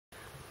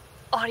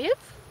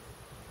Audience?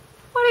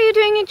 What are you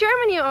doing in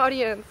Germany,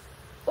 audience?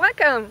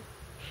 Welcome!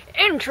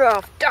 Intro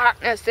of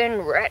darkness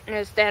and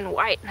redness and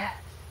whiteness.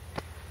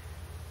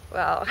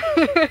 Well,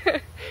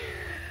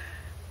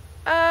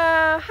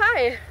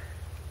 hi.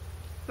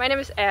 My name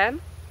is Anne.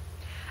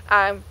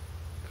 I'm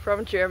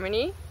from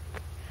Germany.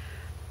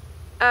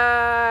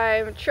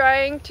 I'm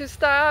trying to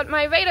start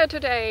my VEDA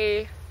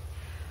today.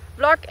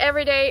 Vlog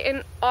every day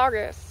in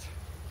August.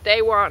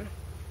 Day 1.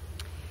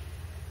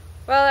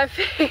 Well, I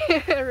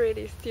feel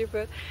really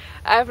stupid.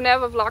 I've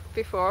never vlogged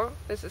before.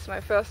 This is my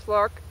first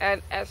vlog,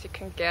 and as you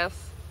can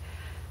guess,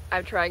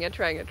 I'm trying and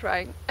trying and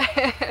trying.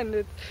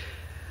 And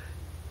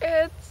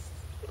it's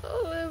a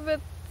little bit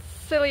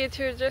silly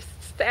to just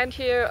stand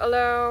here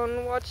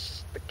alone,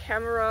 watch the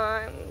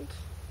camera and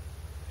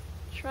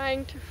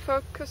trying to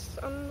focus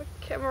on the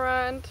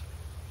camera, and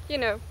you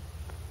know,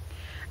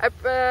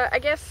 I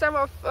guess some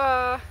of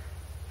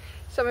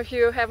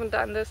you haven't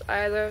done this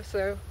either,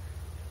 so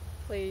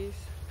please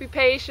be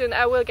patient.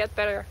 I will get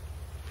better.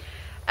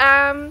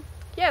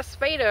 Yes,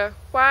 VEDA.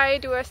 Why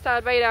do I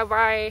start VEDA?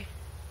 Why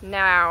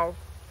now?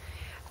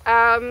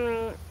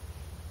 I'm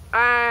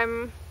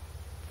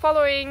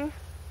following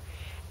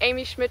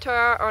Amy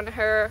Schmitter on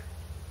her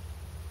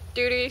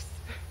duties.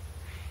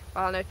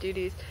 Well, not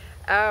duties.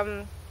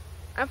 I'm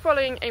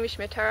following Amy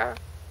Schmitter.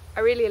 I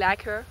really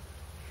like her.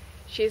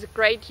 She's a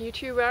great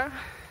YouTuber.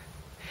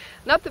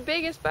 Not the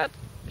biggest, but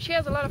she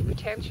has a lot of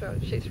potential.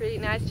 She's really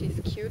nice, she's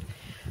cute,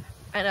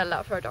 and I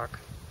love her dog.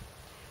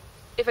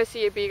 If I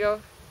see a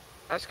beagle,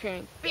 I'm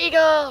screaming,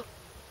 "Beagle!"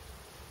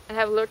 and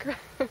have a look.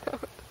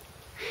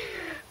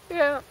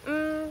 Yeah,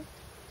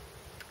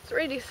 it's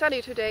really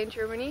sunny today in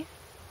Germany.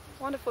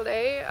 Wonderful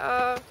day.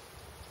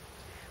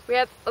 We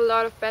had a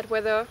lot of bad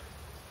weather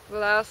the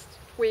last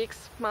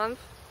weeks, month.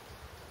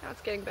 Now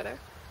it's getting better.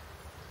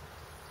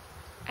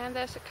 And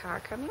there's a car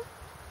coming.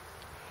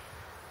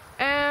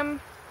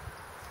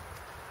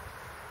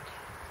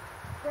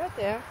 Right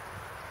there.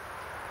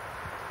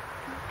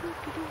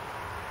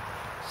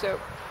 So,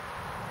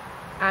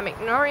 I'm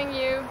ignoring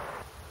you.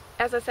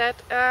 As I said,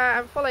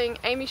 I'm following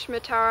Amy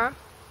Schmitter.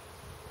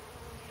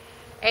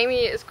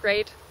 Amy is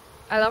great.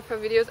 I love her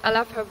videos, I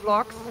love her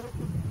vlogs.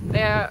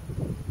 They're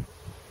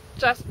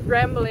just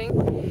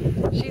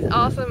rambling. She's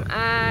awesome.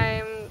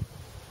 I'm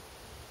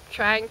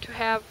trying to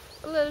have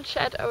a little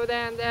chat over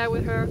there and there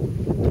with her.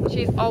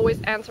 She's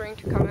always answering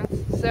to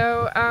comments.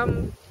 So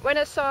when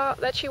I saw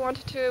that she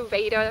wanted to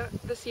VEDA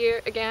this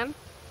year again,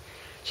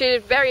 she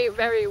did very,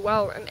 very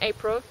well in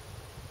April.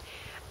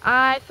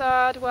 I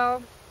thought,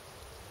 well,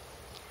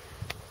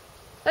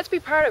 let's be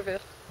part of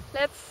it.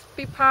 Let's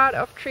be part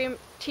of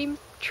Team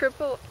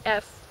Triple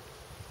S.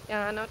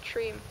 Yeah, not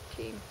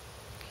Team.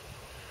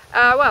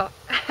 Well,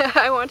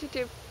 I wanted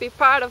to be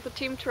part of the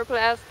Team Triple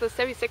S, the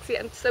semi-sexy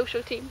and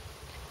social team.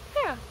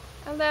 Yeah,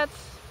 and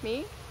that's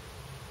me.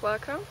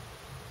 Welcome.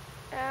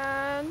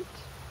 And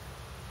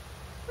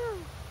well,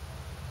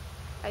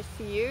 I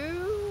see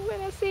you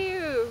when I see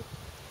you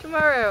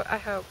tomorrow, I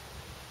hope.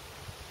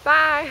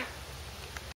 Bye!